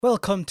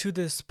Welcome to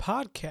this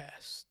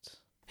podcast.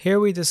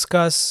 Here we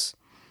discuss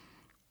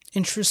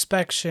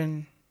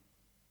introspection,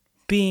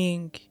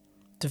 being,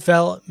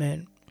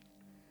 development,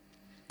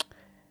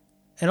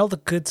 and all the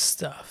good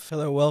stuff.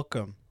 Hello,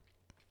 welcome.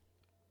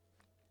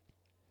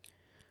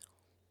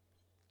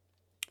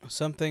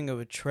 Something of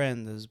a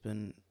trend has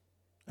been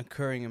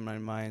occurring in my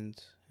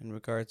mind in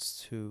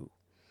regards to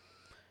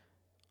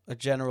a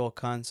general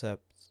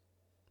concept,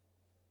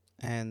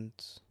 and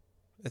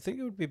I think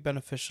it would be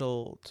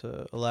beneficial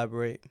to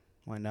elaborate.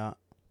 Why not?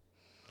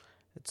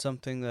 It's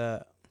something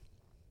that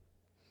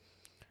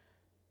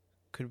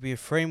could be a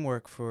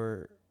framework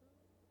for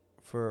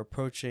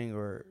approaching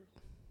or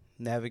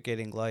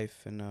navigating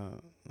life in a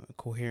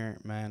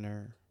coherent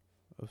manner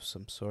of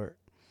some sort.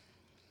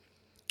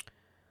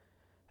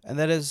 And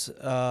that is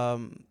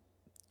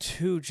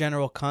two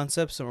general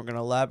concepts, and we're going to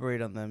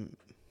elaborate on them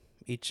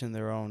each in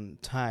their own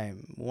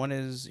time. One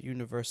is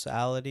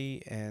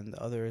universality, and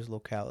the other is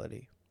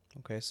locality.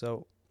 Okay,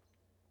 so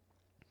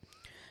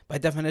by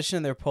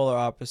definition, they're polar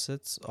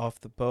opposites off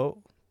the boat.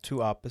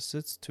 Two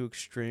opposites, two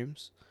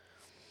extremes.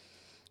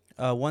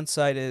 One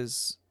side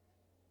is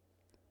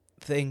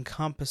the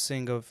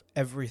encompassing of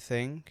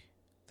everything,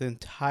 the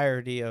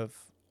entirety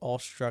of all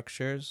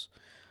structures,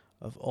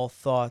 of all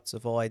thoughts,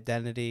 of all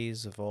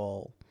identities, of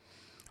all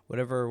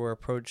whatever we're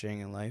approaching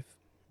in life.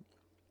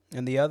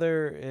 And the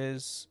other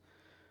is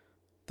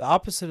the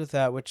opposite of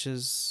that, which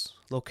is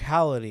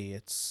locality.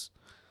 It's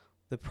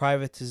the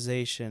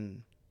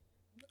privatization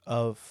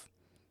of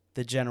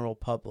the general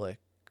public,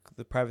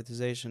 the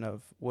privatization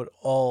of what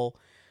all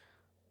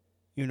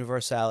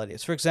universality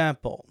is. For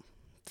example,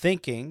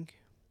 thinking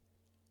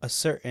a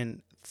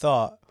certain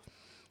thought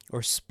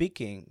or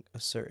speaking a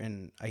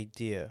certain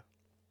idea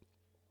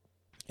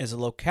is a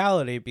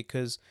locality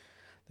because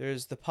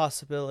there's the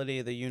possibility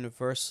of the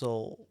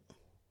universal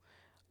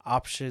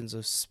options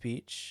of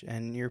speech,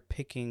 and you're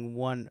picking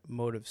one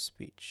mode of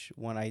speech,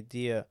 one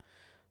idea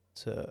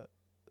to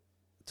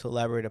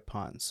elaborate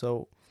upon.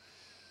 So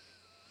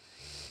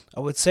I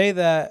would say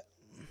that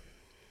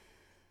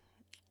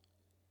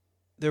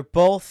they're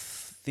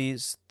both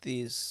these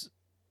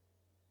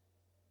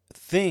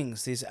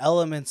things, these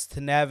elements to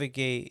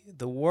navigate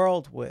the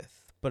world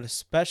with, but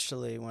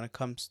especially when it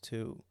comes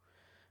to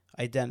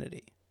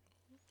identity.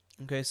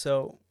 Okay,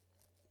 so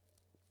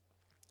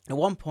at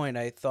one point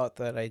I thought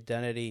that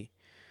identity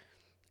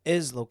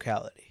is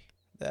locality,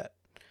 that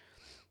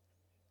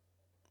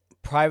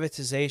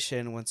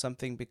privatization, when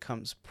something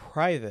becomes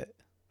private,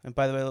 and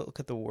by the way, look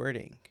at the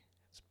wording,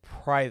 it's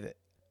private,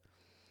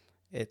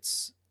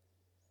 it's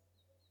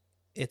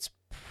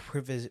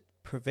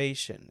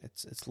privation,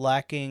 it's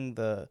lacking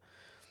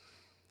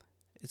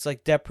it's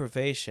like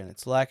deprivation,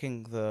 it's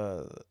lacking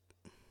the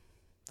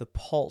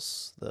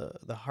pulse,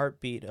 the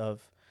heartbeat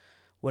of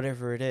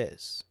whatever it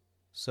is.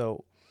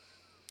 So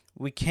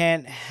we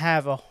can't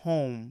have a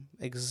home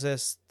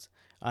exist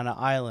on an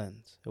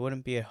island. It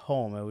wouldn't be a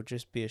home. It would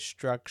just be a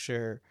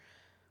structure,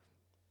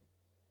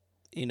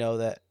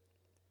 that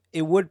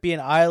it would be an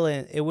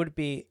island. It would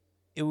be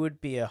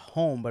a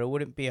home, but it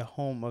wouldn't be a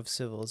home of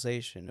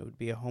civilization. It would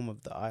be a home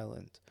of the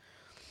island.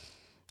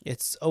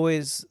 It's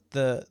always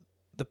the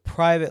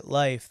private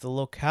life, the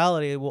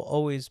locality will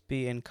always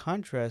be in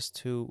contrast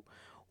to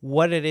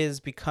what it is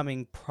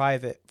becoming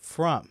private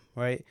from,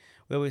 right?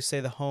 We always say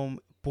the home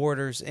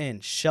borders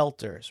in,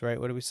 shelters, right?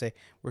 What do we say?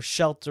 We're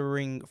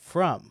sheltering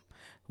from.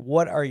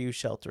 What are you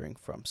sheltering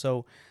from?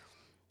 So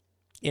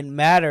it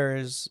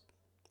matters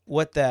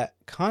what that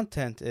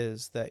content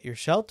is that you're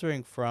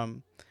sheltering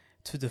from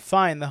to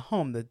define the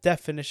home. The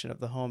definition of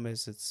the home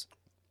is its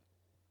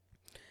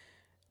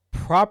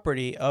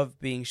property of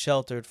being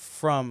sheltered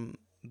from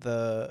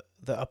the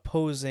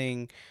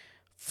opposing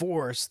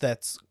force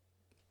that's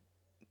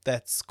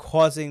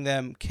causing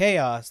them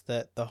chaos,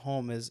 that the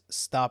home is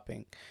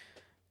stopping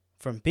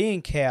from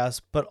being chaos,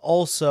 but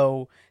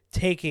also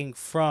taking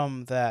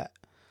from that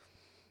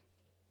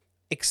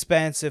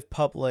expansive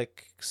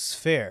public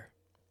sphere.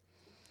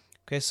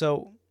 Okay,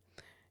 so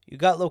you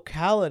got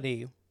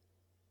locality,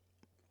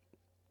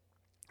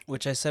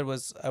 which I said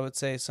was, I would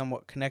say,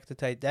 somewhat connected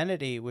to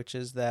identity, which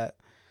is that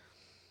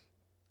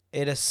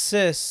it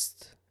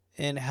assists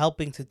in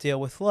helping to deal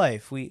with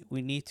life. We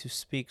need to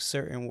speak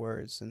certain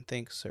words and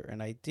think certain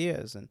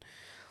ideas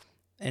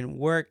and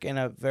work in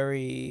a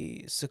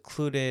very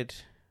secluded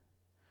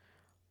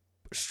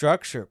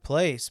structure,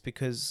 place,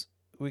 because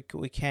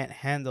we can't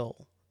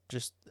handle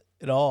just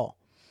it all.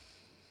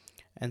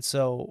 And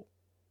so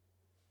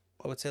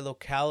I would say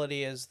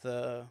locality is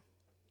the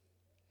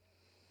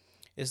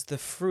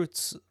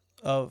fruits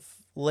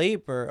of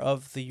labor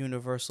of the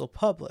universal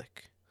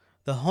public.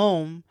 The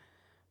home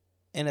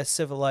in a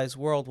civilized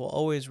world will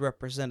always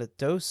represent a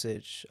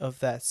dosage of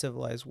that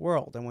civilized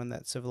world. And when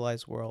that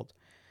civilized world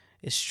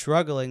is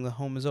struggling, the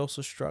home is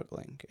also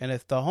struggling. And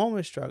if the home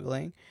is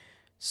struggling,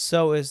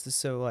 so is the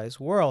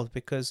civilized world,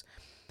 because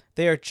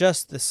they are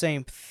just the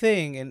same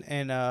thing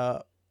in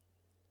a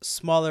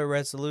smaller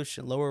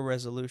resolution, lower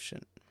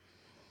resolution.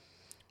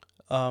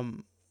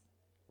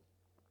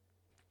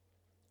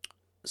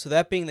 So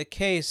that being the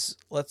case,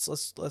 let's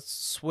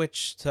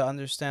switch to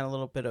understand a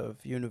little bit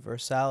of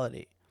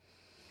universality.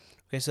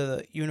 Okay, so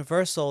the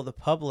universal, the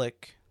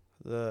public,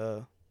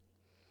 the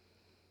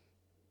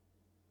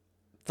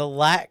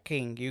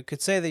lacking, you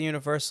could say the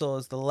universal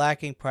is the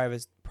lacking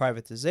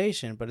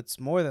privatization, but it's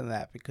more than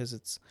that, because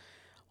it's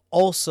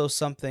also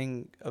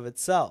something of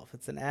itself.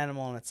 It's an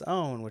animal on its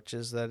own, which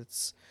is that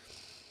it's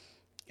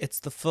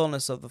the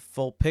fullness of the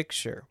full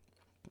picture.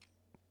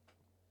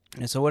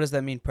 And so what does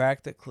that mean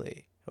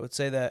practically? I would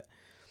say that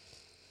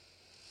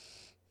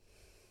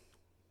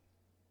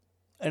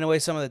in a way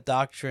some of the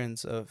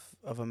doctrines of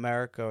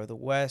America or the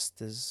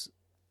West is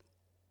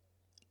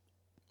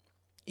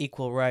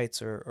equal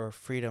rights or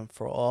freedom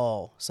for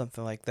all,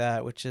 something like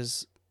that, which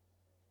is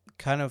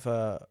kind of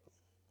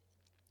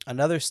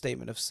another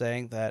statement of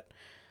saying that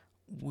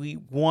we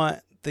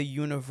want the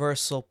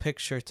universal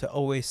picture to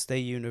always stay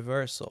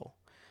universal.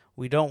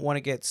 We don't want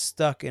to get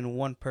stuck in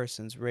one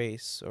person's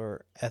race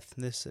or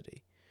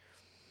ethnicity.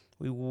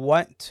 We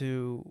want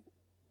to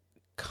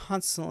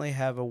constantly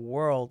have a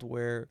world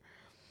where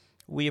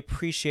we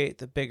appreciate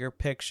the bigger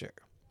picture,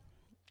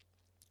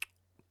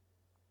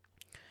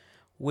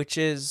 which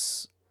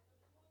is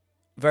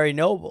very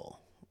noble,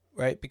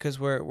 right? Because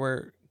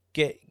we're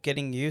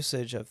getting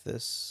usage of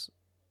this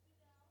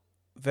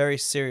very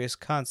serious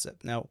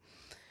concept. Now,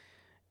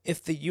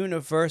 if the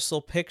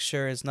universal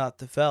picture is not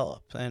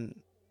developed,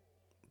 and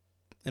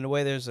in a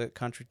way there's a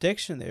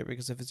contradiction there,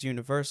 because if it's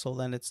universal,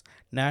 then it's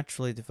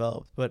naturally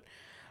developed. But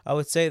I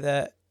would say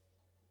that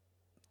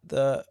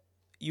the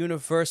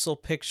universal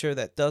picture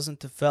that doesn't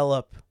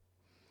develop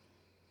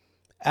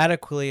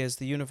adequately is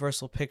the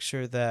universal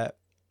picture that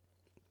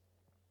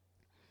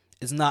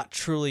is not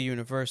truly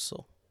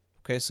universal.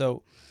 Okay,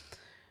 so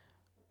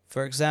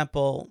for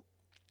example,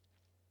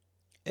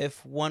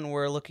 if one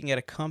were looking at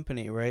a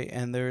company, right,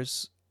 and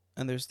there's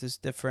this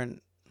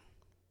different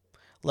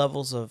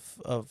levels of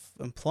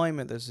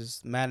employment, there's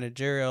this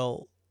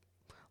managerial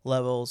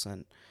levels,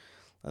 and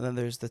then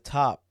there's the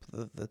top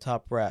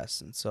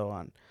brass and so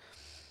on.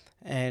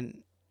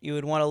 And you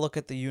would want to look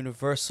at the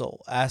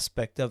universal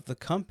aspect of the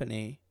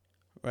company,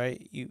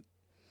 right? You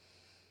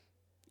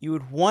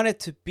would want it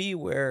to be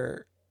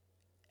where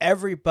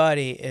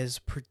everybody is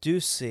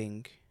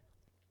producing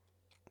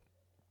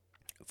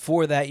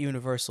for that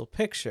universal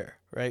picture,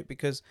 right?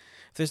 Because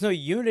if there's no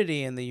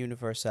unity in the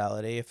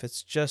universality, if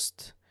it's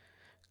just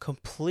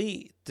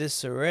complete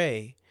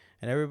disarray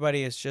and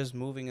everybody is just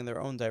moving in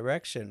their own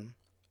direction,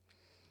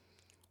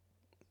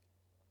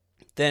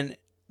 then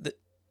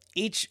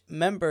each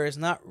member is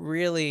not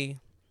really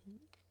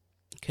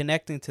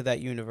connecting to that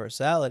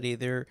universality.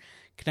 They're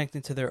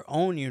connecting to their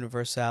own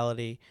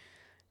universality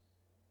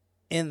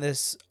in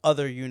this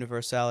other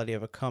universality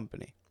of a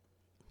company.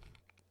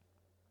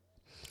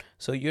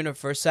 So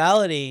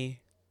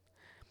universality,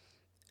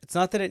 it's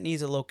not that it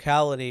needs a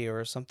locality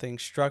or something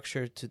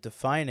structured to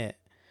define it,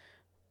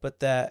 but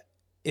that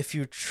if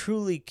you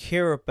truly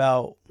care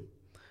about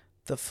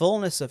the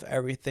fullness of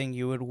everything,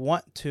 you would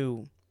want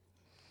to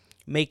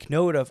make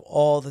note of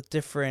all the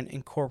different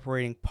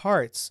incorporating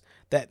parts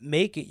that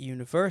make it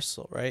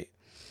universal, right?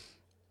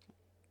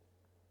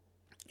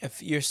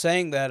 If you're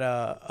saying that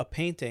a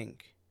painting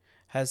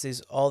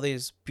has all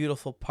these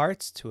beautiful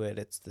parts to it,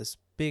 it's this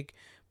big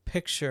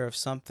picture of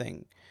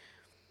something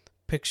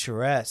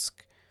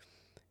picturesque,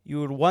 you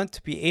would want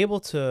to be able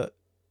to,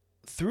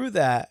 through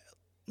that,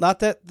 not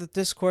that the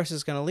discourse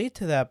is going to lead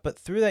to that, but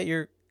through that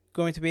you're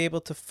going to be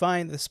able to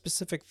find the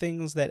specific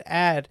things that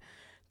add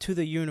to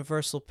the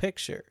universal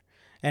picture.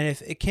 And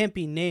if it can't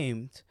be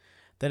named,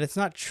 then it's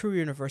not true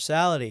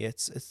universality.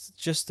 It's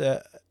just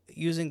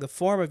using the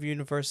form of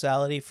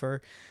universality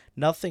for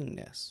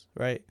nothingness,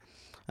 right?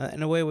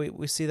 In a way,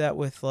 we see that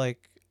with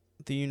like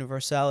the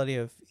universality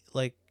of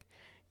like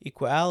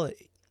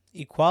equality.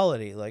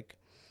 Like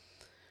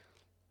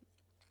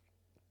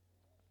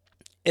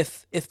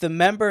if the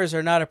members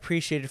are not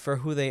appreciated for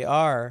who they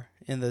are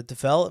in the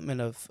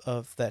development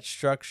of that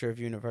structure of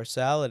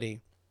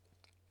universality,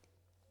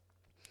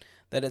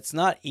 that it's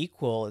not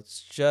equal,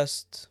 it's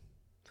just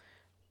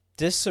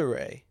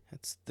disarray.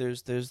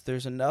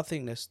 There's a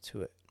nothingness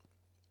to it.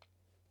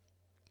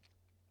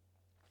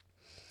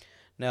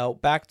 Now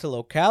back to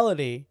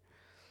locality.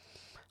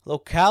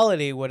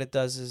 Locality, what it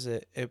does is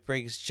it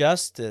brings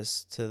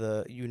justice to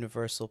the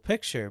universal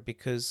picture,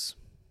 because,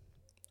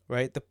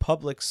 right, the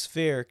public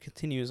sphere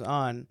continues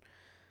on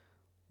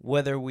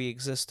whether we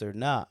exist or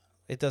not.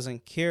 It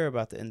doesn't care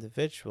about the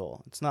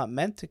individual. It's not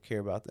meant to care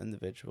about the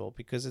individual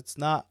because it's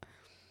not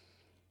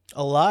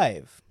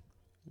alive.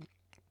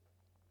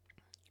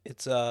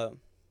 It's all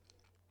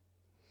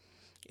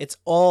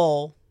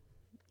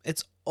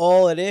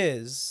it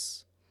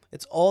is.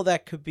 It's all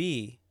that could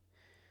be.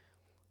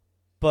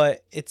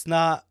 But it's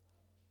not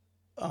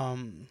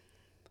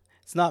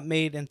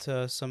made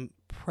into some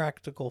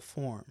practical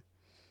form.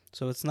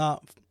 So it's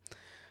not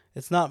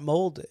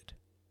molded.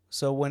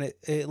 So when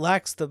it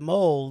lacks the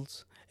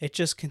mold, it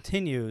just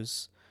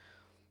continues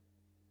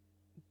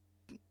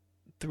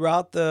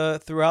throughout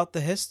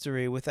the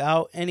history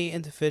without any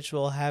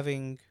individual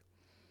having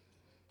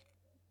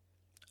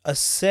a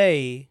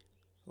say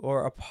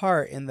or a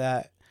part in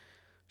that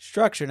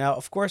structure. Now,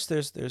 of course,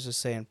 there's a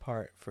say and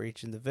part for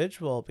each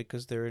individual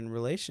because they're in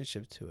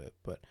relationship to it,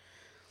 but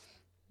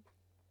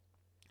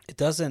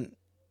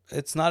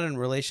it's not in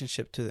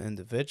relationship to the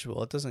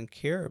individual. It doesn't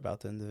care about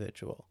the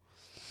individual.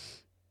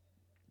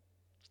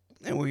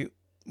 And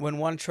when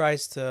one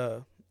tries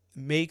to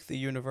make the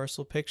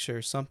universal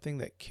picture something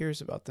that cares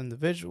about the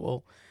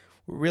individual,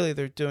 what really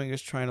they're doing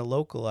is trying to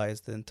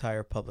localize the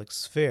entire public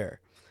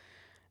sphere.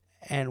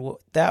 And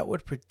what that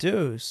would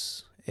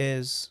produce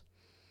is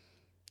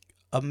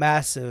a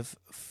massive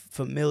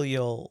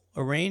familial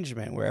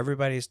arrangement where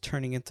everybody's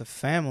turning into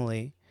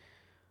family,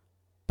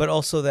 but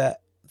also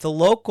that the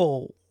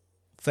local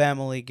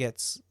family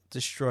gets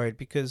destroyed,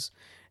 because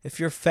if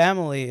your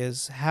family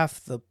is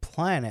half the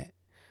planet,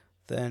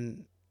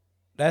 then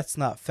that's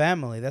not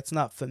family. That's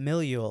not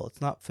familial.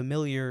 It's not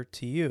familiar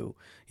to you.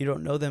 You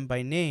don't know them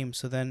by name.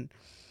 So then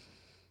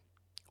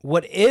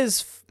what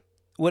is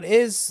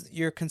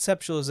your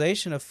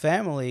conceptualization of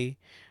family,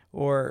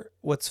 or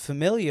what's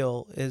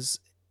familial, is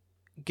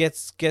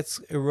gets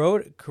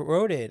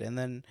corroded, and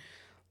then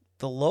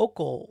the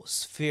local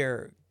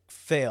sphere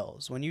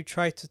fails. When you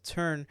try to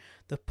turn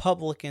the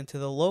public into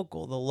the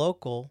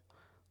local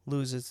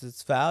loses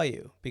its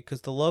value,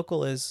 because the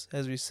local is,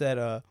 as we said,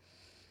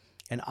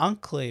 an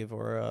enclave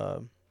or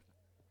a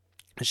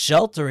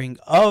sheltering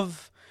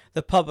of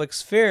the public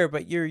sphere,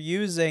 but you're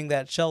using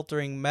that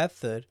sheltering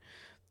method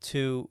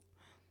to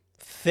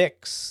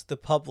fix the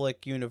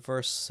public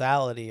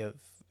universality of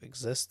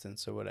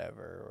existence or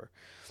whatever, or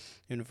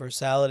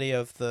universality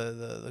of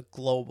the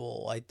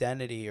global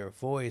identity or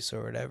voice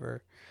or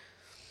whatever.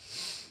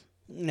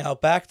 Now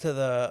back to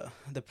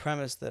the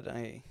premise that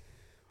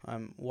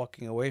I'm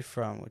walking away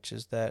from, which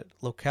is that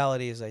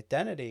locality is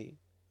identity.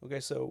 Okay,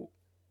 so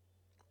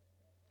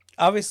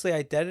obviously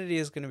identity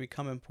is going to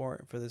become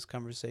important for this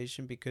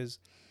conversation, because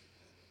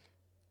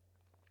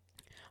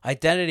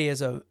identity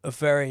is a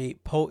very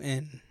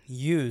potent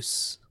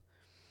use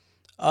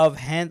of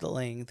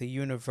handling the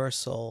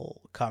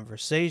universal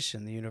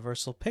conversation, the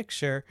universal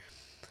picture,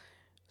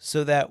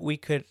 so that we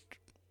could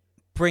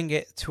bring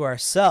it to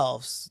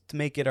ourselves, to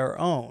make it our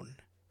own,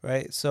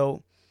 right?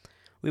 So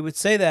we would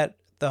say that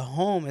the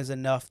home is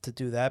enough to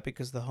do that,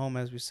 because the home,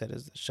 as we said,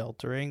 is the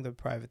sheltering, the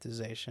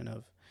privatization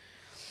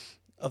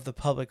of the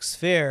public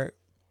sphere.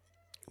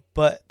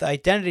 But the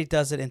identity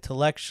does it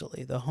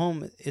intellectually. The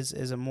home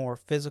is a more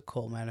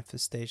physical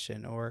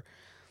manifestation, or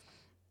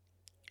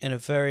in a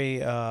very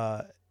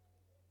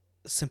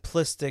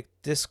simplistic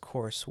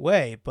discourse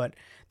way. But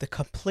the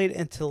complete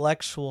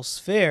intellectual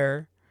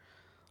sphere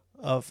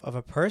of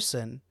a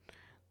person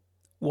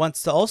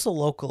wants to also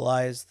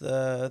localize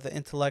the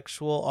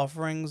intellectual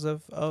offerings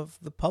of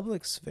the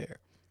public sphere.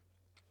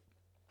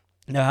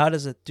 Now, how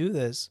does it do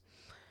this?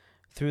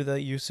 Through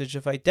the usage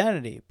of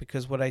identity,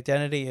 because what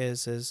identity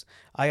is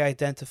I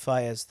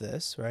identify as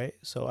this, right?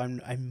 So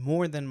I'm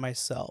more than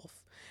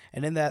myself,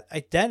 and in that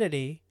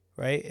identity,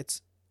 right,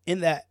 it's in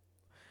that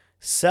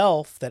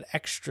self, that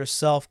extra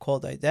self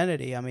called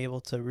identity, I'm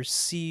able to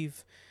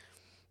receive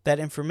that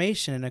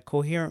information in a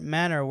coherent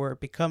manner where it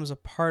becomes a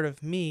part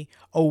of me,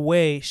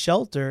 away,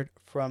 sheltered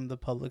from the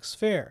public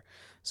sphere.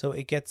 So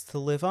it gets to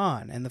live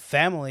on, and the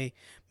family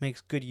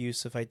makes good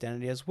use of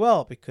identity as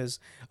well, because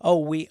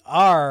we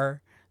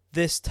are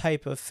this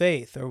type of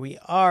faith, or we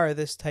are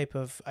this type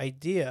of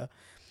idea,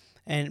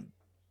 and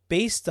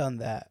based on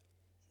that,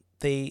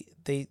 they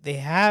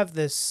have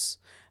this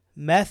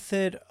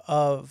method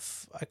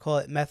of, I call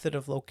it method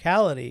of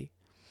locality,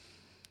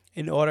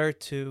 in order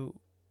to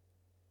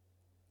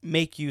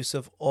make use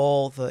of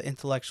all the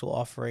intellectual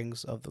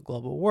offerings of the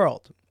global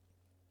world.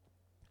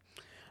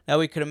 Now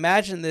we could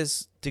imagine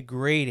this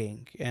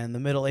degrading, and the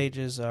Middle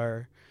Ages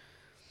are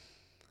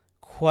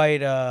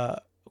quite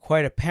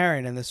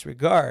apparent in this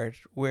regard,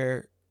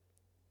 where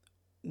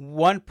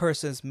one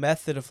person's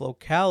method of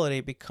locality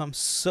becomes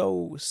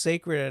so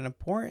sacred and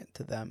important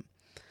to them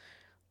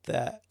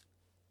that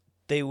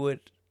they would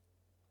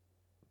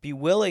be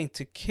willing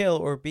to kill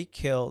or be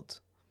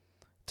killed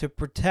to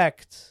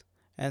protect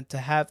and to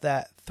have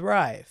that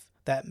thrive,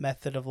 that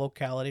method of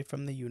locality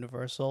from the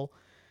universal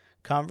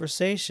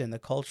conversation, the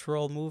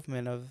cultural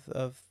movement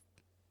of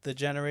the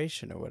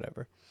generation or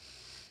whatever.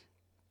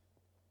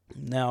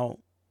 Now,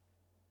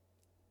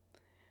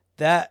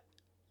 that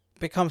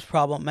becomes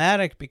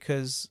problematic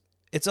because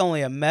it's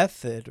only a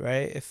method,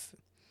 right?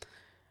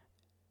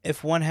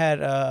 If one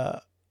had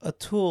a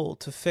tool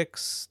to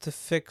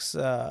fix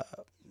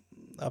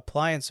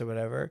appliance or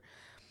whatever,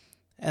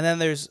 and then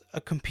there's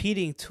a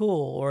competing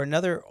tool or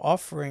another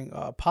offering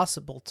a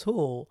possible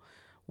tool,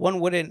 one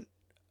wouldn't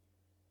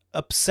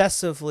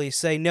obsessively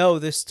say no,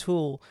 this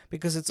tool,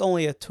 because it's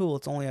only a tool,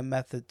 it's only a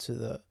method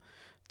to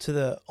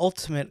the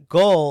ultimate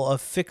goal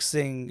of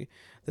fixing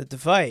the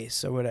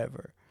device or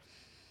whatever.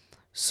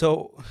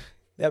 So,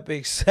 that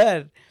being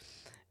said,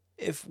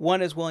 if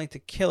one is willing to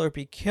kill or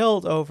be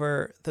killed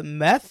over the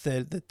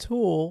method, the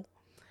tool,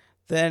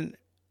 then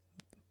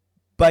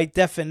by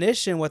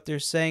definition what they're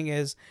saying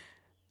is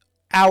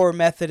our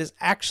method is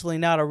actually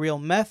not a real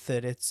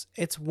method.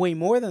 It's way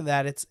more than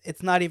that.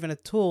 It's not even a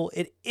tool.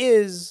 It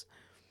is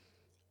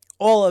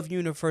all of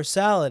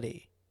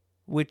universality,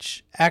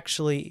 which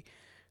actually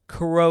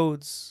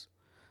corrodes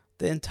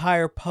the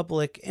entire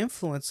public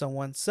influence on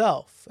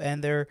oneself.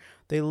 And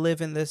they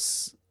live in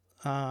this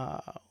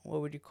what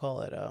would you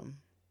call it,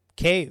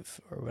 cave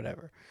or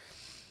whatever,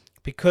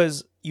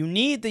 because you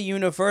need the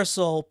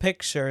universal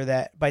picture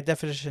that by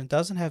definition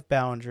doesn't have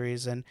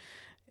boundaries and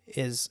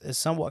is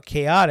somewhat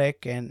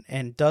chaotic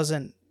and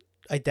doesn't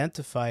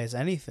identify as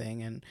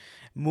anything and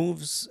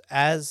moves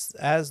as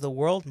the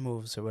world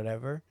moves or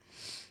whatever,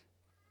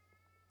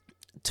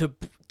 to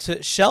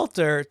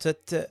shelter,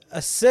 to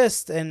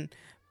assist in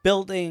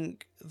building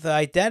the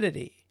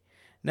identity.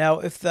 Now,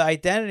 if the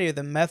identity or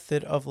the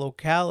method of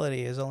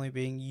locality is only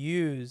being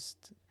used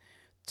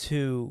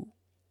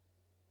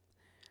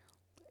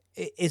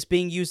is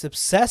being used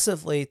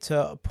obsessively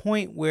to a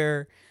point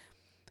where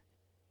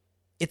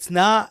it's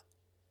not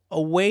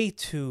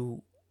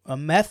a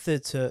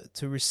method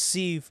to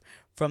receive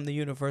from the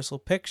universal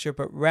picture,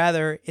 but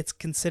rather it's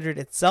considered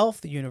itself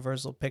the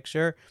universal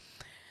picture,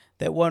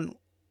 that what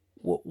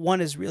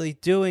one is really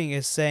doing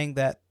is saying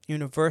that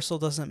universal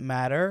doesn't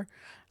matter,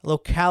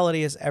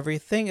 locality is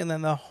everything, and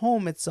then the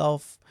home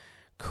itself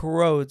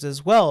corrodes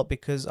as well,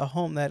 because a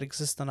home that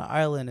exists on an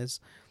island is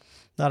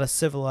not a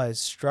civilized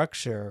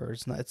structure, or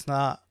it's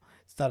not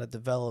a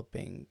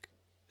developing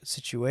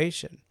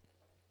situation.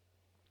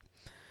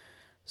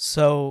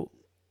 So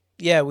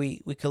yeah, we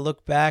could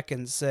look back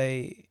and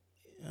say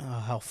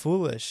how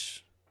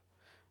foolish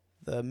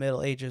the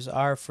Middle Ages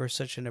are for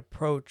such an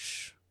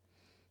approach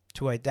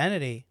to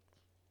identity.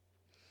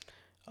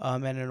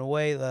 And in a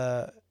way,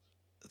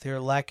 they're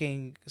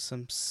lacking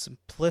some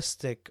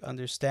simplistic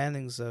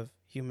understandings of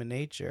human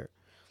nature.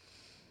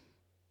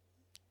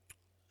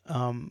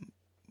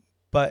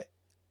 But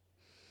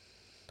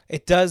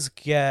it does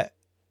get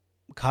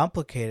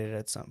complicated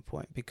at some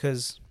point,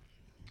 because,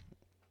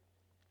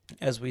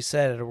 as we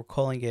said, we're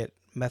calling it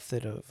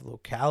method of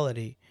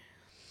locality,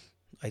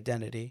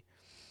 identity.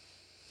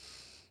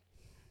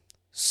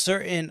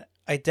 Certain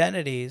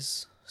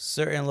identities,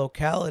 certain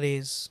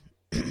localities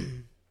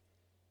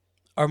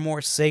are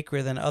more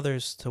sacred than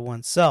others to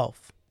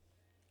oneself.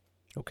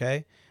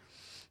 Okay?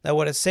 Now,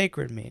 what does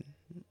sacred mean?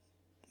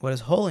 What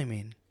does holy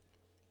mean?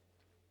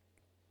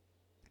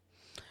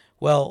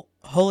 Well,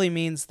 holy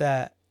means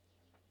that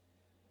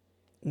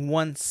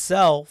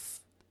oneself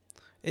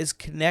is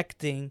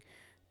connecting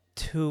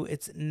to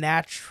its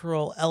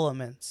natural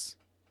elements,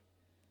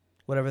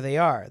 whatever they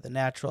are, the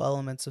natural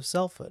elements of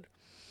selfhood.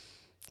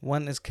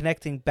 One is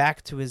connecting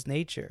back to his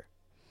nature.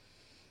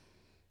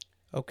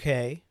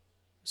 Okay,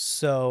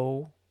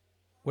 so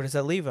where does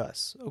that leave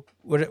us?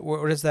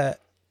 What is that?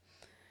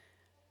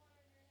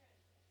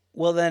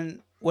 Well,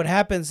 then what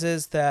happens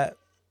is that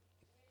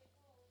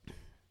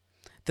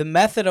the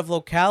method of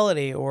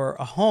locality, or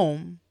a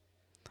home,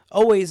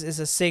 always is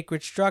a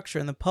sacred structure,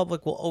 and the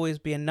public will always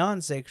be a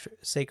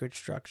non-sacred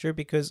structure,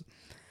 because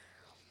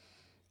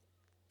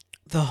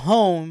the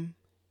home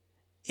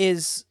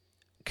is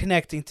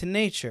connecting to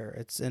nature.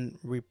 It's in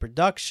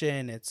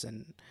reproduction. It's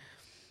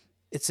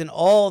in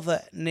all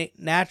the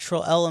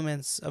natural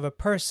elements of a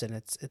person.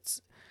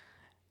 It's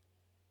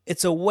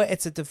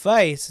a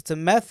device. It's a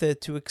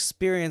method to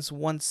experience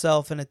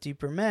oneself in a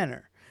deeper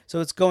manner. So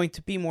it's going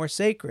to be more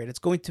sacred. It's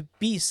going to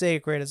be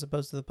sacred as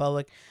opposed to the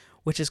public,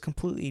 which is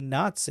completely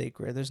not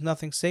sacred. There's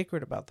nothing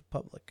sacred about the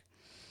public.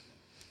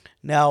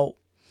 Now,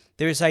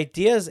 there's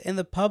ideas in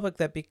the public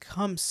that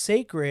become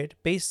sacred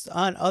based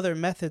on other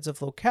methods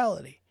of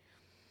locality.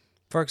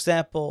 For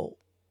example,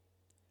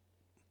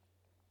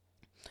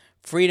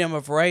 freedom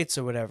of rights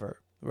or whatever,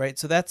 right?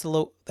 So that's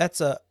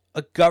a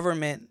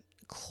government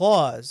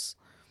clause.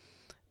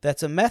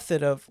 That's a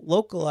method of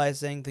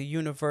localizing the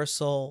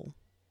universal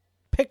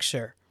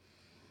picture.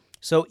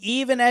 So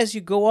even as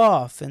you go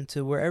off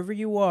into wherever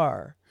you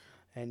are,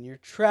 and you're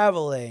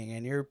traveling,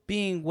 and you're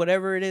being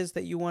whatever it is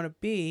that you want to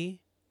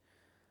be,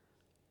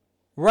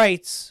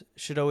 rights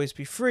should always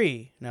be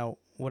free. Now,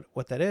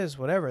 what that is,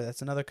 whatever,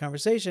 that's another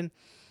conversation.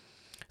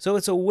 So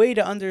it's a way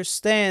to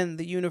understand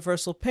the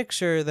universal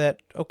picture that,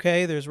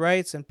 okay, there's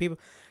rights and people,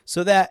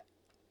 so that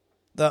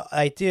the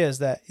idea is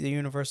that the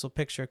universal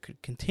picture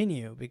could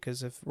continue,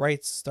 because if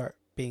rights start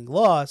being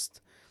lost,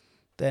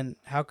 then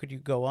how could you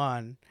go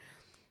on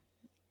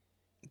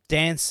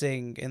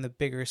dancing in the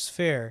bigger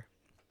sphere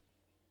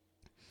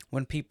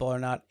when people are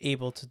not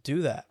able to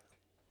do that?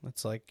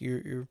 It's like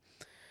you're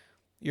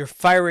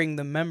firing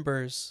the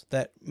members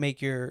that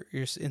make your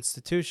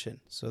institution,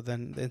 so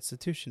then the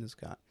institution is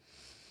gone.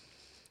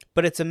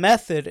 But it's a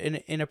method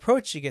in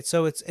approaching it.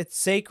 So it's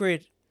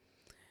sacred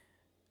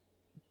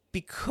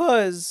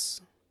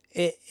because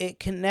it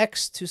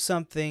connects to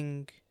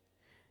something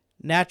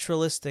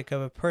naturalistic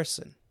of a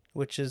person,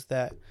 which is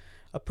that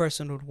a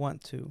person would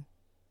want to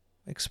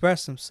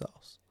express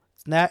themselves.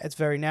 It's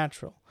very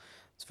natural.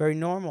 It's very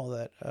normal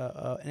that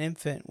an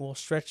infant will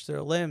stretch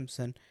their limbs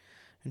and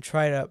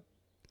try to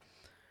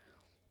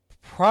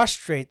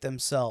prostrate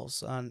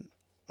themselves on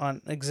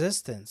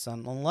existence,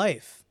 on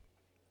life.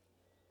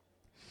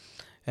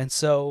 And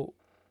so,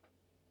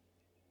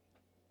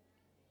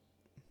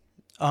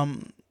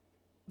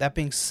 that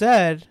being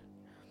said,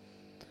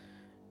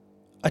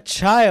 a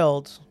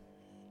child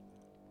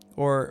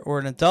or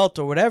an adult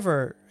or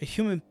whatever, a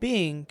human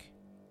being,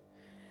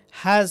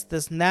 has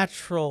this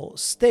natural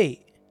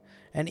state.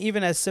 And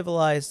even as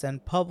civilized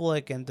and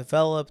public and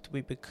developed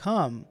we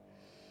become,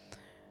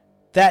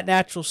 that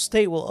natural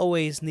state will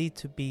always need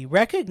to be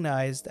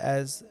recognized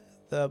as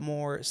the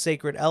more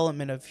sacred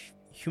element of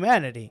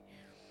humanity.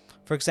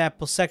 For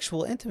example,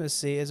 sexual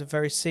intimacy is a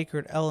very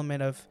sacred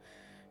element of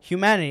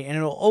humanity, and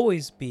it will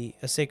always be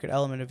a sacred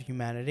element of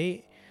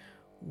humanity,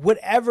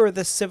 whatever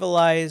the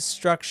civilized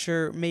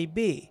structure may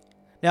be.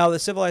 Now, the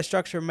civilized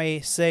structure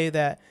may say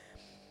that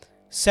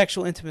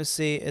sexual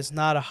intimacy is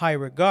not a high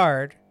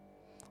regard,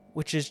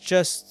 which is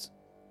just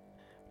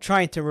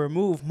trying to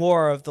remove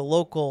more of the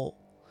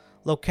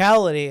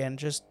locality and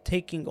just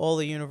taking all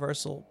the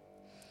universal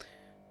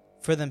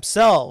for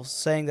themselves,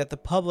 saying that the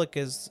public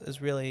is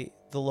really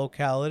the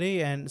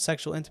locality and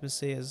sexual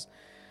intimacy is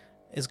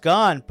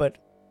gone. But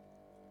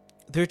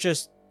they're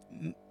just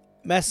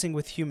messing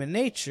with human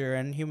nature,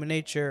 and human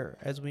nature,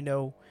 as we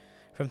know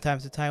from time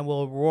to time,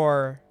 will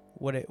roar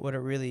what it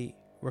really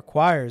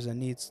requires and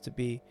needs to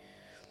be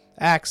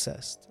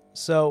accessed.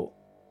 So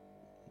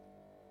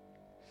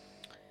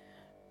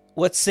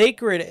what's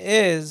sacred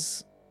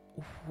is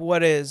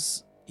what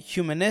is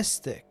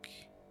humanistic,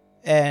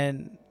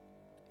 and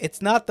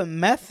it's not the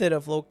method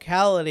of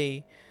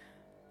locality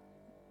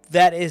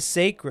that is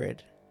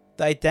sacred.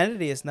 The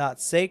identity is not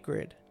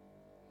sacred.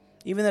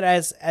 Even that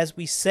as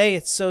we say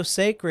it's so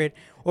sacred,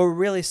 what we're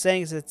really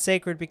saying is it's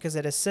sacred because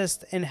it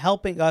assists in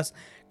helping us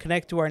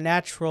connect to our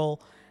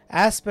natural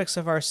aspects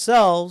of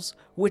ourselves,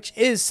 which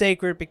is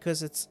sacred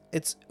because it's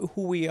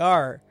who we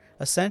are,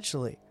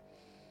 essentially.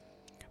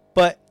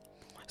 But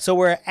so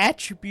we're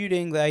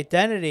attributing the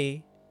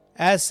identity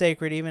as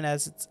sacred, even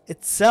as it's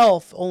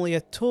itself only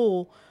a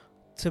tool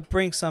to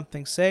bring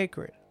something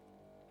sacred.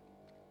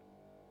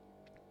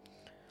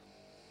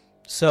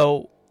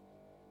 So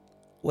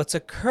what's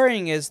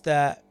occurring is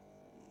that,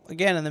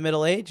 again, in the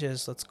Middle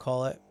Ages, let's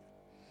call it,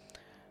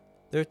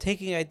 they're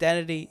taking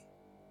identity,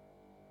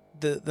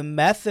 the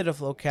method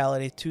of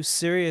locality, too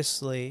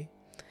seriously.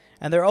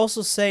 And they're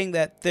also saying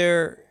that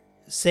their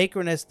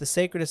sacredness, the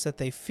sacredness that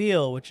they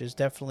feel, which is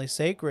definitely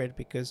sacred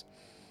because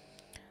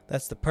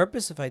that's the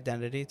purpose of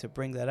identity, to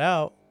bring that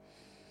out,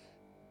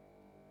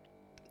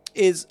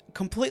 is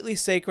completely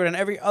sacred, and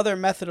every other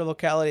method of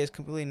locality is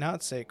completely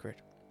not sacred.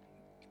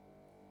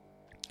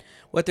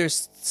 What they're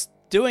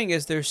doing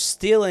is they're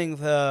stealing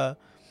the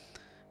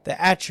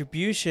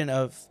attribution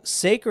of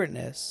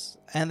sacredness,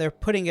 and they're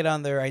putting it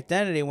on their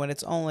identity when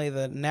it's only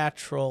the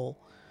natural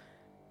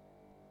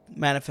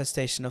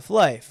manifestation of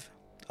life.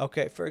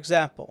 Okay, for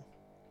example,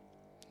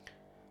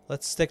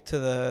 let's stick to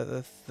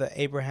the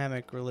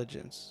Abrahamic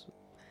religions.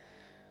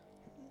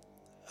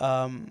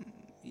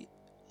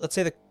 Let's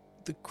say the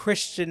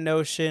Christian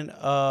notion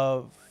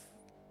of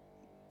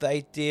the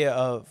idea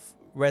of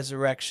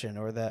resurrection,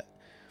 or that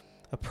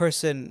a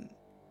person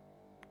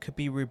could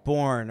be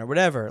reborn or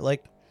whatever,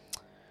 like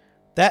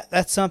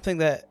that's something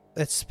that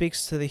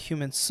speaks to the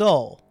human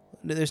soul.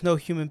 There's no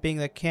human being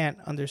that can't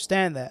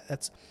understand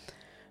that.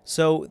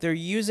 So they're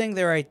using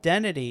their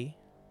identity,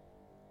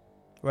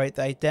 right,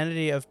 the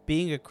identity of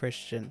being a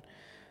Christian,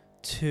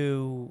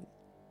 to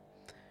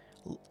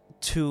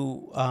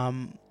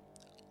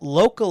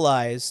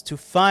localize, to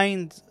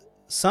find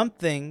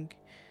something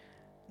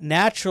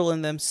natural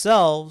in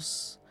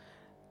themselves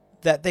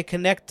that they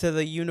connect to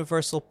the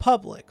universal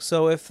public.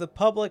 So if the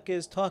public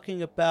is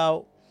talking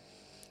about,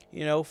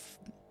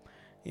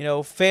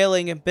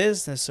 failing in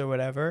business or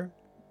whatever,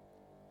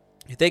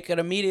 they could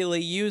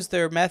immediately use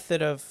their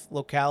method of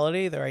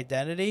locality, their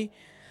identity,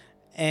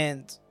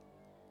 and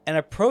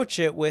approach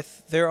it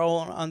with their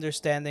own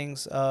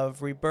understandings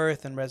of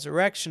rebirth and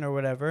resurrection or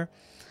whatever.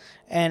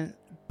 And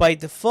by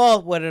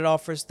default, what it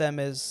offers them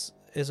is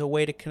a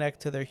way to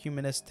connect to their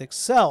humanistic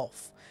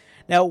self.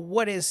 Now,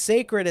 what is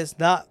sacred is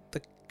not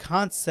the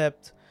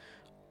concept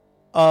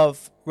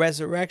of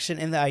resurrection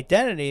in the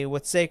identity.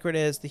 What's sacred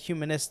is the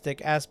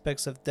humanistic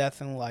aspects of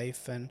death and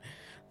life, and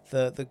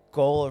the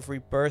goal of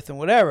rebirth and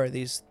whatever.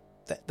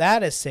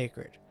 That is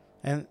sacred.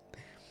 And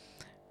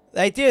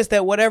the idea is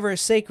that whatever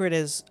is sacred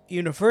is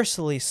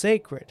universally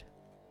sacred.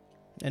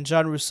 And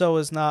Jean Rousseau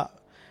is not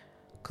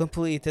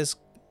completely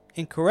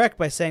incorrect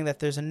by saying that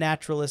there's a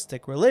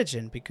naturalistic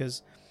religion,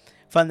 because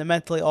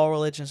fundamentally all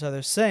religions are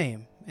the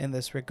same in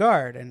this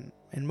regard, and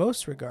in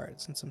most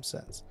regards, in some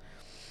sense.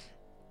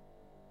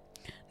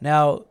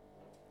 Now,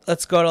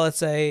 let's go to, let's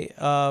say,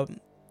 the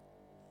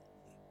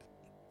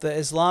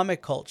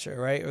Islamic culture,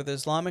 right, or the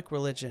Islamic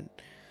religion,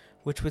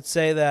 which would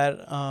say that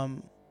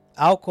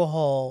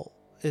alcohol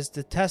is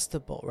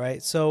detestable,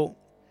 right? So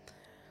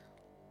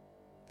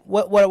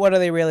what are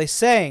they really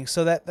saying?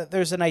 So that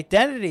there's an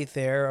identity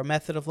there, a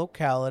method of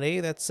locality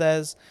that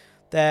says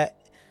that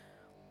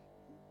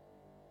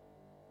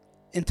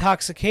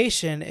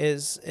intoxication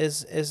is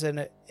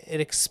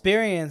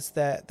experience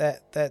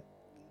that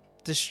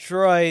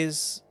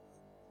destroys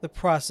the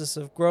process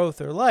of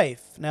growth or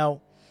life.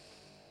 Now,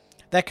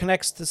 that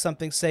connects to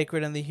something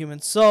sacred in the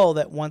human soul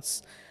that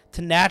wants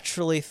to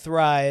naturally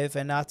thrive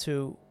and not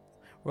to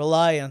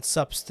rely on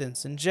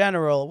substance in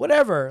general,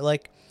 whatever.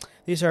 Like,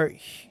 these are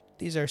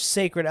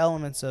sacred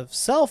elements of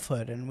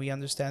selfhood, and we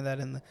understand that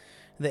in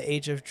the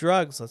age of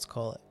drugs, let's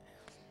call it.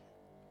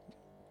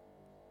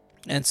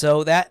 And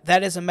so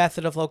that is a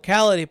method of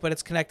locality, but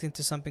it's connecting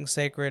to something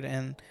sacred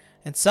and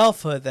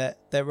selfhood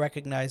that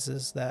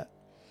recognizes that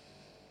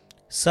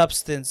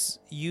substance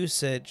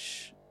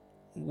usage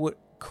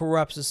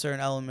corrupts a certain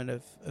element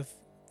of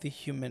the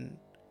human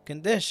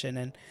condition,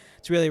 and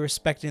it's really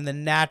respecting the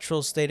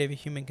natural state of a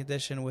human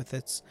condition with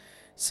its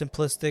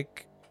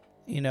simplistic,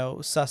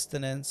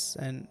 sustenance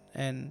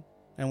and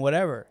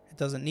whatever. It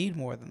doesn't need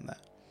more than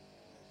that.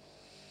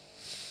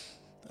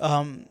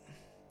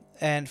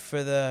 And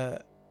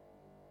for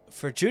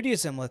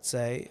Judaism, let's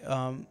say,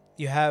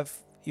 you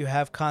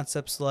have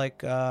concepts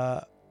like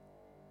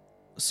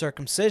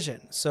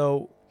circumcision.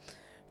 So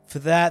for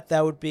that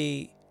would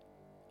be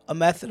a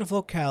method of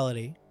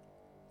locality,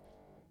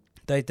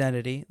 the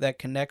identity that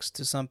connects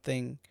to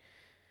something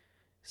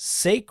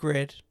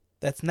sacred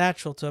that's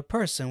natural to a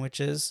person, which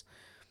is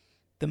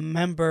the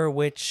member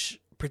which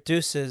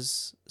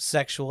produces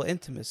sexual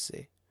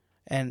intimacy,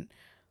 and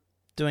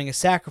doing a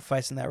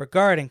sacrifice in that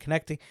regard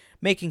and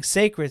making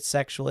sacred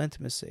sexual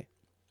intimacy.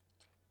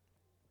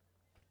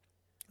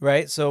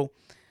 Right? So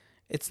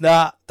it's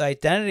not the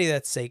identity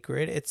that's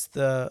sacred, it's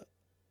the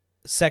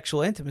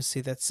sexual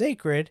intimacy that's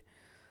sacred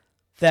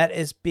that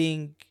is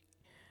being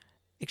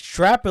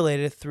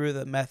extrapolated through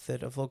the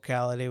method of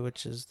locality,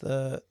 which is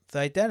the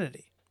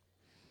identity.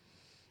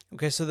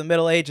 Okay, so the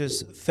Middle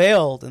Ages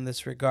failed in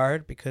this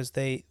regard because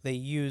they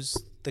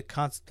used the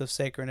concept of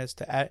sacredness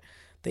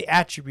they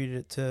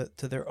attributed it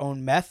to their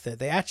own method.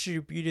 They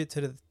attributed it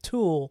to the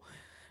tool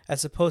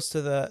as opposed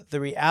to the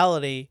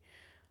reality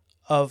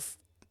of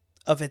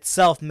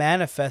itself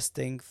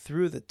manifesting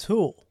through the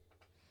tool.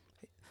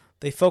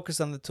 They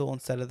focus on the tool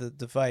instead of the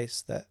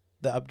device, the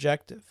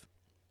objective.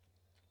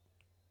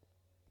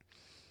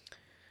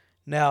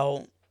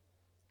 Now,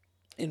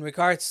 in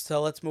regards to,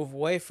 let's move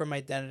away from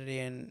identity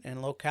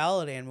and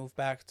locality and move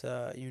back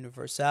to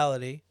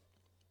universality.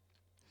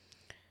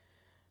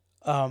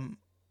 How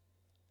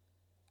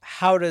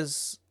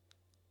does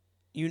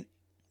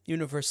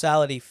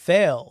universality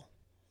fail?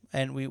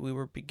 And we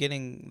were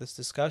beginning this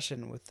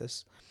discussion with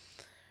this,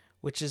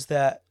 which is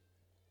that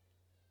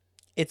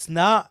it's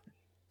not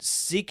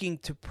seeking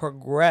to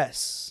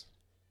progress,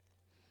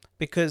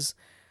 because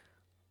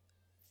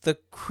the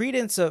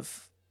credence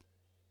of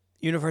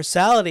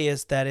universality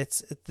is that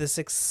it's this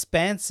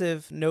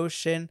expansive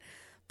notion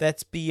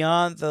that's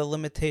beyond the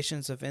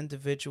limitations of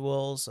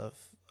individuals, of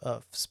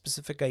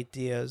specific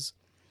ideas.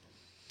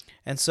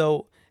 And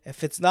so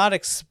if it's not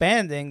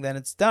expanding, then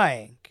it's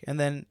dying. And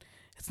then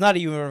it's not a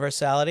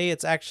universality.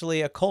 It's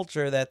actually a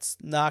culture that's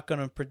not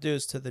going to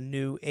produce to the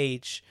new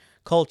age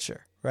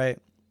culture, right?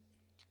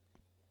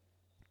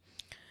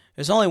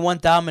 There's only one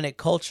dominant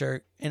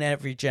culture in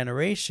every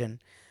generation.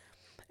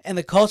 And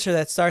the culture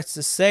that starts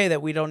to say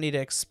that we don't need to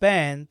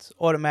expand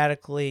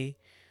automatically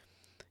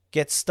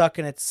gets stuck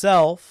in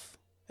itself.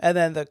 And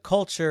then the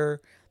culture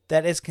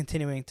that is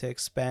continuing to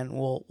expand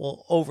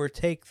will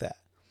overtake that.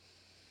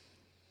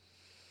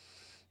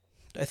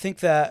 I think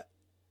that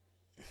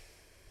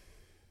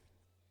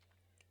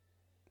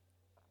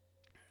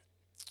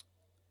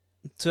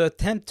to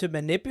attempt to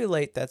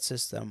manipulate that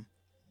system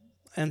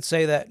and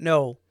say that,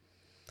 no,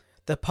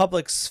 the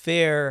public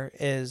sphere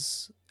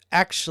is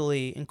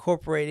actually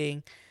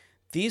incorporating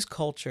these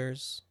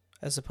cultures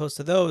as opposed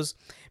to those,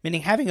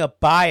 meaning having a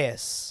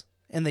bias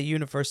in the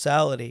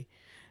universality.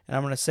 And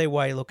I'm going to say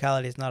why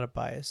locality is not a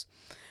bias.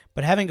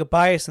 But having a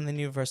bias in the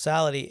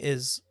universality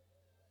is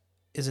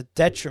a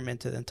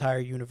detriment to the entire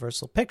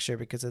universal picture,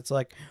 because it's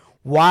like,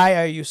 why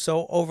are you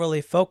so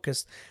overly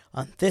focused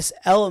on this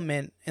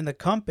element in the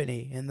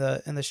company, in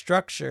the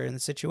structure, in the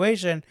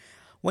situation,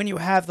 when you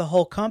have the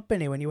whole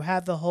company, when you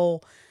have the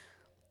whole,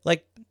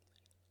 like,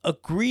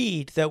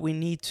 agreed that we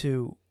need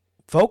to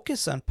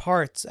focus on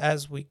parts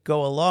as we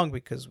go along,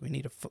 because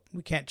we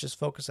can't just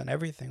focus on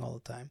everything all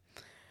the time.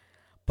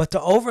 But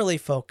to overly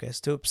focus,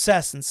 to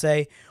obsess and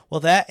say, well,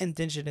 that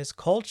indigenous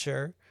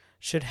culture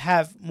should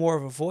have more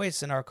of a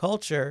voice in our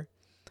culture.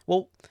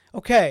 Well,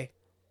 okay,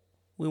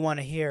 we want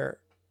to hear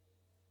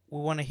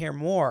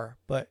more,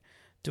 but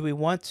do we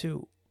want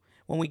to?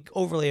 When we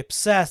overly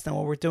obsess, then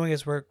what we're doing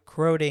is we're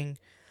corroding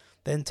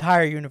the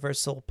entire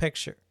universal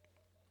picture.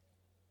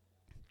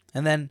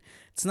 And then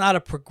it's not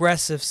a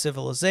progressive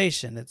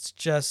civilization. It's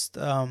just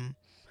the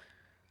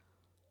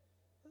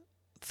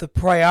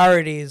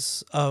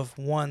priorities of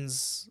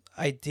one's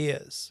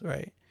ideas,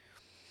 right?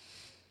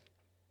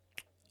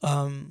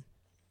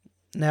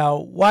 Now,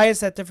 why is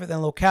that different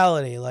than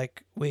locality?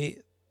 Like,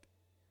 in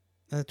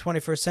the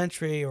 21st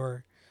century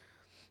or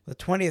the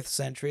 20th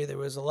century, there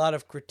was a lot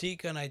of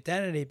critique on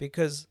identity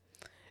because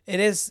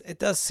it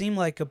does seem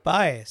like a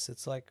bias.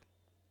 It's like,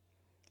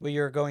 where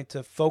you're going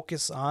to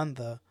focus on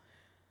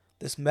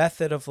this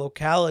method of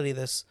locality,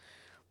 this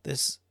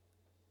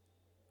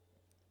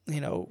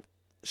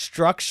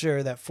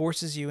structure that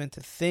forces you into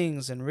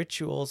things and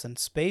rituals and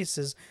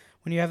spaces.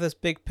 When you have this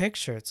big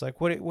picture, it's like,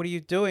 what are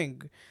you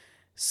doing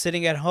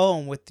sitting at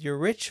home with your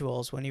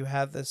rituals when you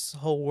have this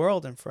whole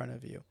world in front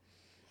of you?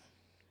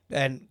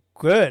 And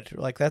good,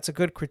 like, that's a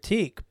good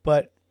critique.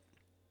 But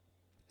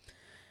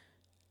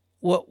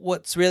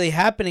what's really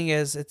happening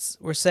is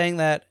we're saying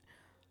that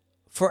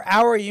for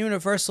our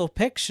universal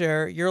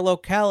picture, your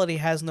locality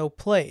has no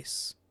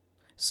place.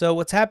 So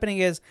what's happening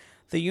is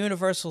the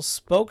universal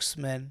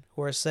spokesmen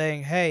who are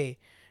saying, hey,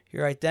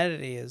 your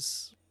identity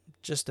is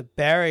just a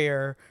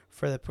barrier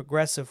for the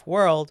progressive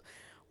world.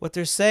 What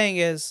they're saying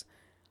is,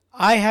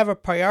 I have a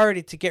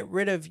priority to get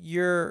rid of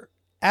your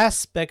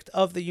aspect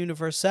of the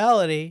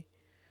universality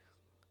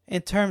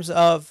in terms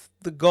of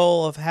the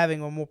goal of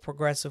having a more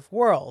progressive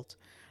world.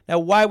 Now,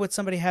 why would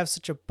somebody have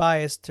such a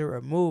bias to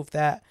remove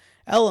that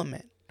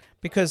element?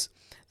 Because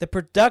the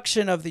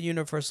production of the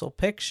universal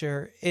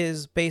picture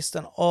is based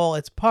on all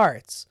its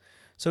parts.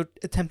 So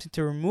attempting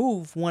to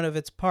remove one of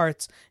its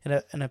parts in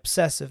an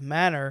obsessive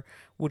manner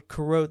would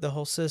corrode the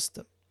whole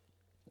system.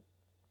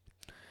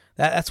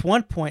 That's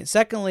one point.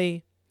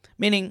 Secondly,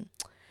 meaning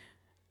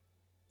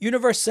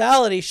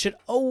universality should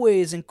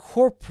always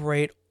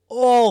incorporate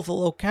all the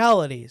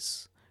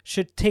localities,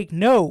 should take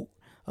note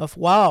of,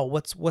 wow,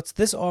 what's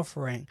this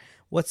offering?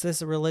 What's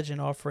this religion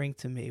offering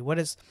to me? What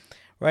is,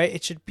 right?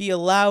 It should be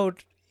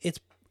allowed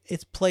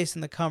its place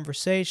in the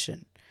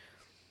conversation,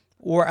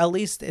 or at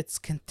least its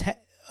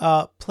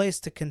place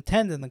to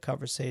contend in the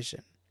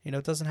conversation.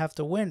 It doesn't have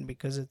to win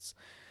because it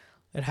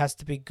has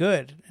to be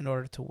good in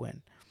order to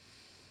win.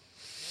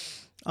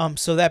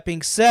 So that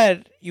being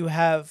said, you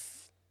have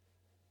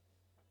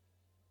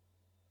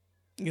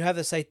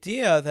this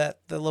idea that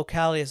the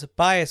locality is a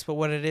bias, but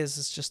what it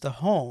is just a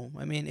home.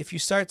 I mean, if you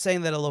start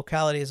saying that a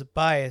locality is a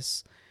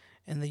bias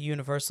in the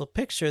universal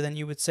picture, then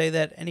you would say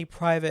that any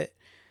private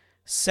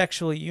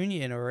sexual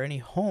union or any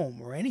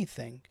home or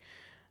anything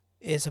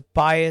is a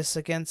bias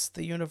against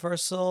the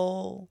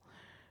universal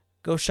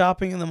go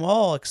shopping in the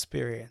mall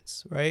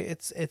experience, right?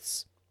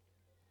 It's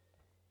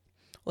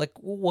like,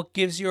 what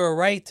gives you a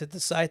right to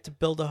decide to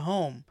build a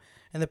home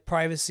in the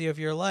privacy of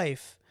your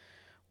life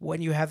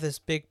when you have this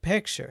big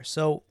picture?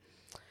 So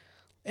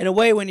in a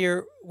way,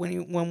 when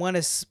one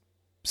is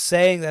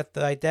saying that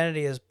the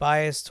identity is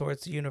biased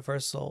towards the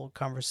universal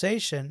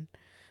conversation,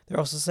 they're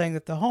also saying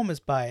that the home is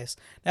biased.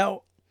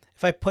 Now,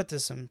 if I put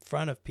this in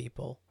front of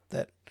people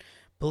that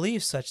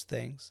believe such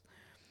things,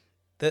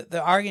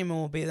 the argument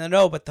will be that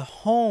no, but the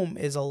home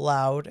is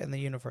allowed in the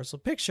universal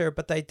picture,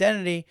 but the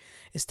identity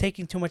is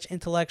taking too much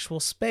intellectual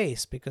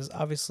space, because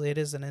obviously it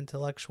is an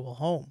intellectual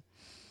home,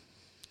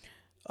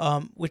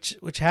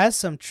 which has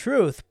some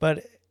truth.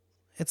 But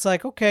it's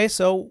like, okay,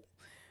 so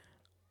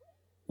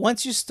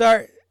once you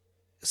start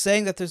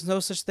saying that there's no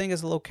such thing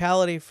as a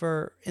locality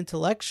for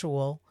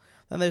intellectual,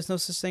 then there's no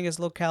such thing as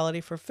locality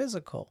for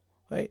physical,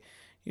 right?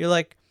 You're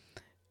like,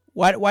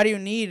 why do you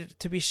need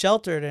to be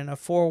sheltered in a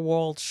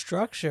four-walled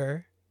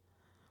structure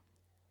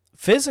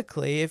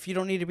physically if you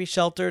don't need to be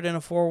sheltered in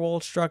a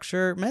four-walled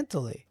structure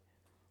mentally,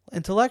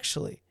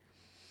 intellectually?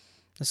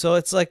 And so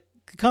it's like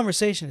the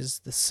conversation is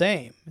the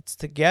same. It's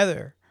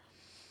together.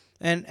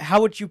 And how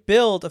would you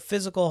build a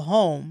physical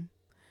home,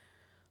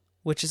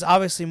 which is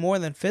obviously more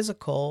than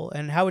physical,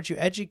 and how would you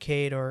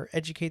educate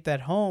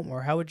that home,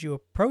 or how would you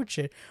approach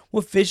it?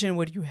 What vision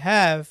would you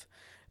have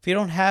if you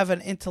don't have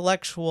an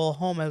intellectual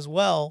home as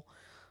well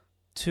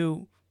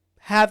to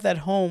have that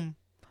home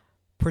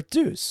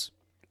produce?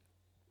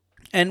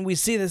 And we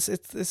see this,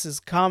 this is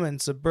common in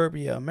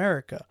suburbia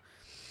America.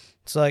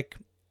 It's like,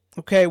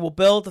 okay, we'll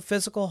build a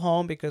physical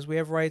home because we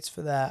have rights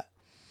for that.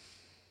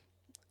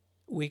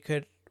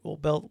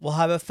 We'll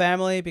have a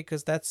family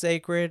because that's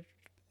sacred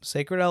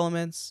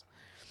elements,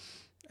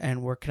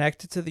 and we're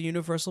connected to the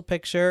universal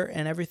picture,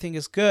 and everything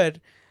is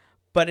good.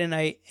 But in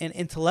the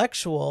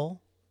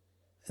intellectual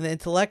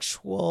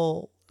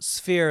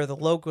sphere, the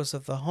logos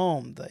of the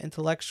home, the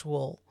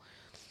intellectual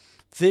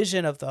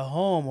vision of the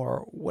home,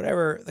 or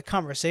whatever the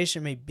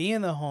conversation may be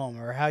in the home,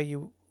 or how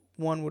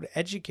one would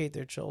educate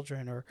their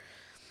children or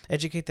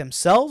educate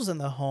themselves in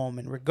the home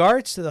in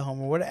regards to the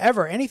home, or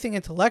whatever, anything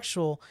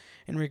intellectual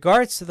in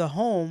regards to the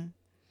home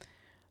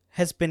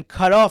has been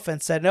cut off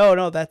and said,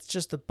 no, that's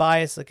just a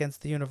bias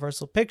against the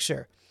universal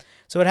picture.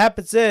 So what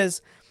happens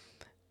is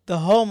the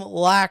home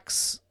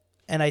lacks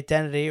an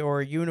identity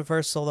or a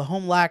universal. The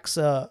home lacks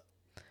a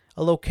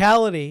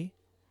locality.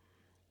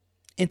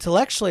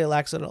 Intellectually, it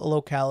lacks a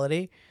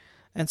locality.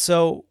 And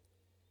so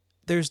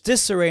there's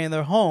disarray in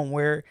their home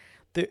where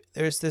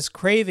there's this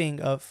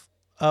craving of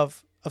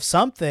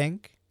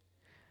something.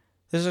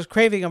 There's this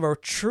craving of a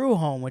true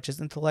home, which is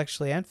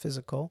intellectually and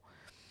physical.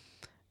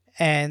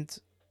 And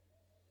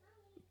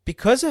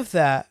because of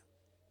that,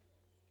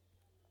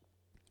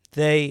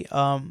 the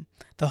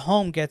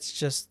home gets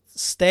just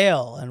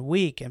stale and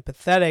weak and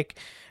pathetic,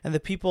 and the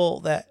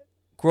people that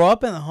grow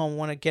up in the home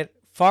want to get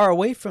far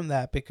away from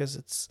that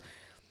because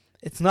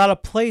it's not a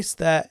place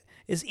that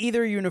is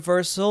either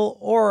universal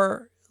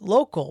or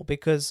local,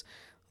 because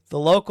the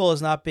local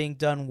is not being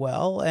done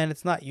well, and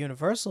it's not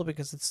universal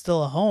because it's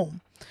still a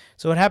home.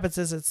 So what happens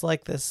is it's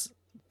like this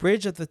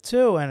bridge of the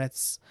two, and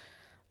it's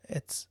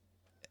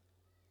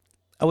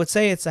I would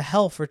say it's a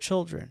hell for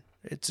children.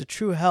 It's a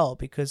true hell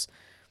because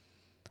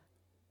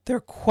they're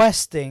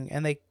questing,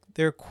 and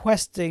they're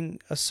questing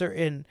a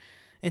certain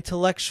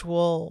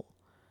intellectual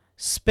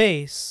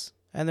space,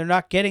 and they're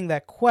not getting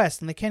that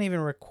quest, and they can't even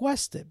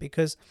request it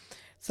because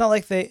it's not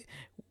like the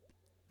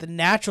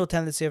natural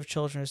tendency of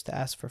children is to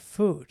ask for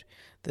food.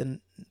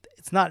 Then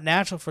it's not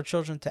natural for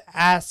children to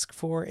ask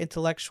for an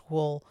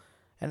intellectual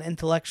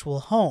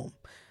home.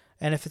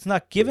 And if it's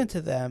not given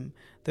to them,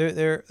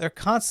 they're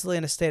constantly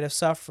in a state of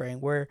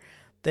suffering where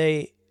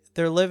they're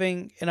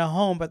living in a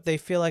home, but they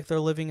feel like they're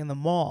living in the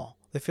mall.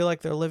 They feel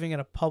like they're living in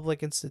a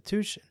public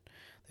institution.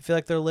 They feel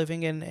like they're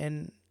living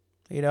in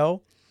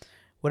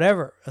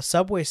whatever, a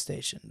subway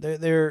station.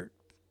 They're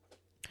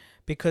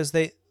because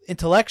they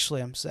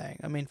intellectually, I'm saying.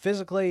 I mean,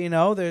 physically,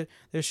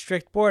 there's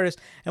strict borders.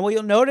 And what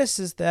you'll notice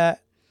is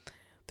that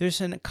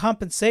there's a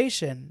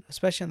compensation,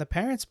 especially on the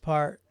parents'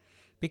 part,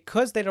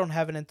 because they don't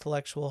have an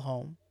intellectual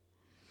home.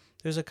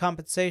 There's a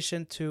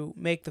compensation to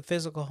make the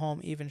physical home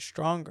even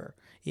stronger,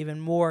 even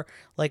more,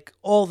 like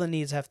all the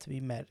needs have to be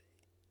met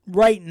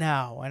right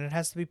now, and it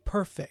has to be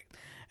perfect.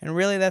 And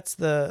really that's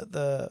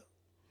the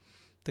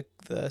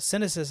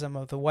cynicism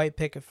of the white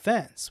picket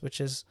fence, which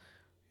is,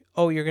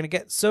 you're going to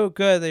get so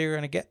good that you're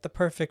going to get the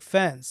perfect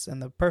fence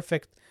and the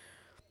perfect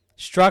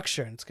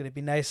structure, and it's going to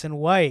be nice and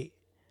white.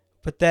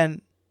 But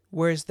then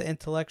where's the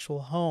intellectual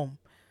home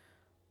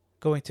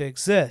going to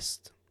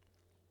exist?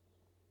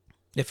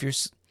 If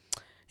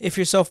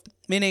you're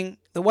meaning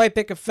the white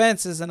picket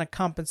fence isn't a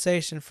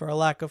compensation for a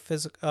lack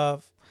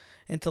of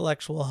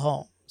intellectual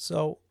home.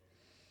 So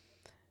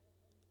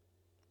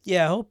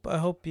yeah, I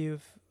hope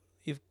you've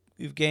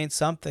gained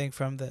something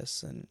from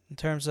this, and in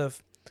terms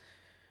of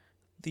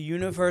the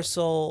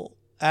universal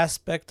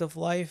aspect of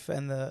life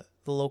and the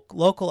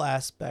local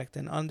aspect,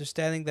 and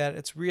understanding that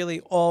it's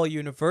really all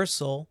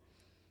universal,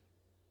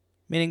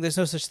 meaning there's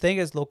no such thing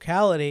as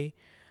locality,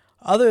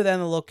 other than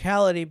the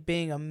locality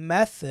being a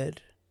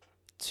method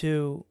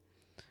to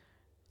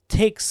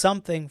take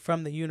something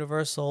from the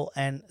universal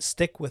and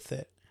stick with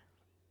it.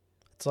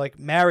 It's like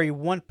marry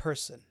one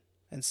person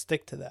and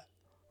stick to that,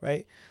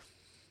 right?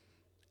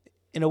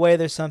 In a way,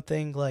 there's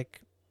something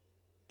like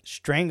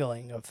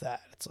strangling of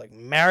that. It's like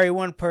marry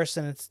one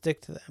person and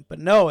stick to them. But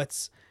no,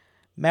 it's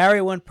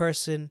marry one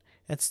person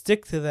and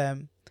stick to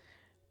them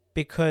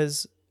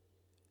because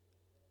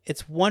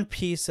it's one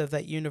piece of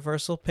that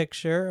universal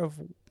picture of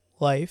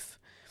life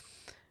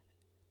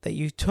that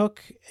you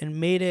took and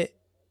made it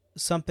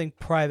something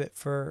private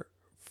for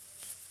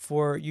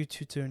you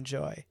two to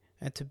enjoy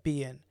and to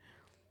be in.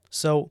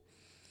 So,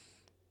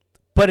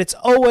 but it's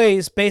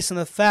always based on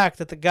the fact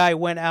that the guy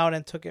went out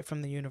and took it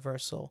from the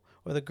universal,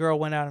 or the girl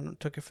went out and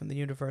took it from the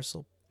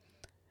universal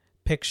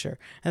picture.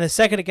 And the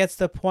second it gets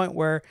to the point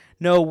where,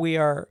 no, we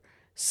are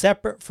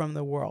separate from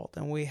the world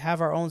and we have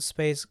our own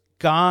space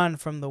gone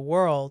from the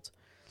world,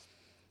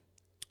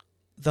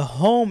 the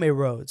home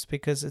erodes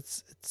because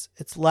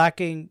it's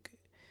lacking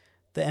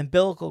the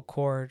umbilical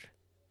cord,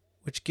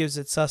 which gives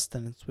it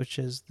sustenance, which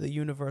is the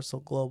universal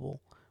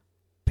global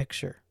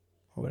picture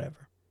or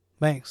whatever.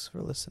 Thanks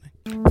for listening.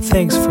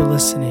 Thanks for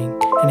listening.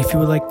 And if you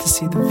would like to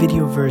see the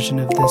video version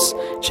of this,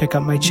 check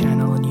out my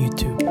channel on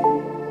YouTube.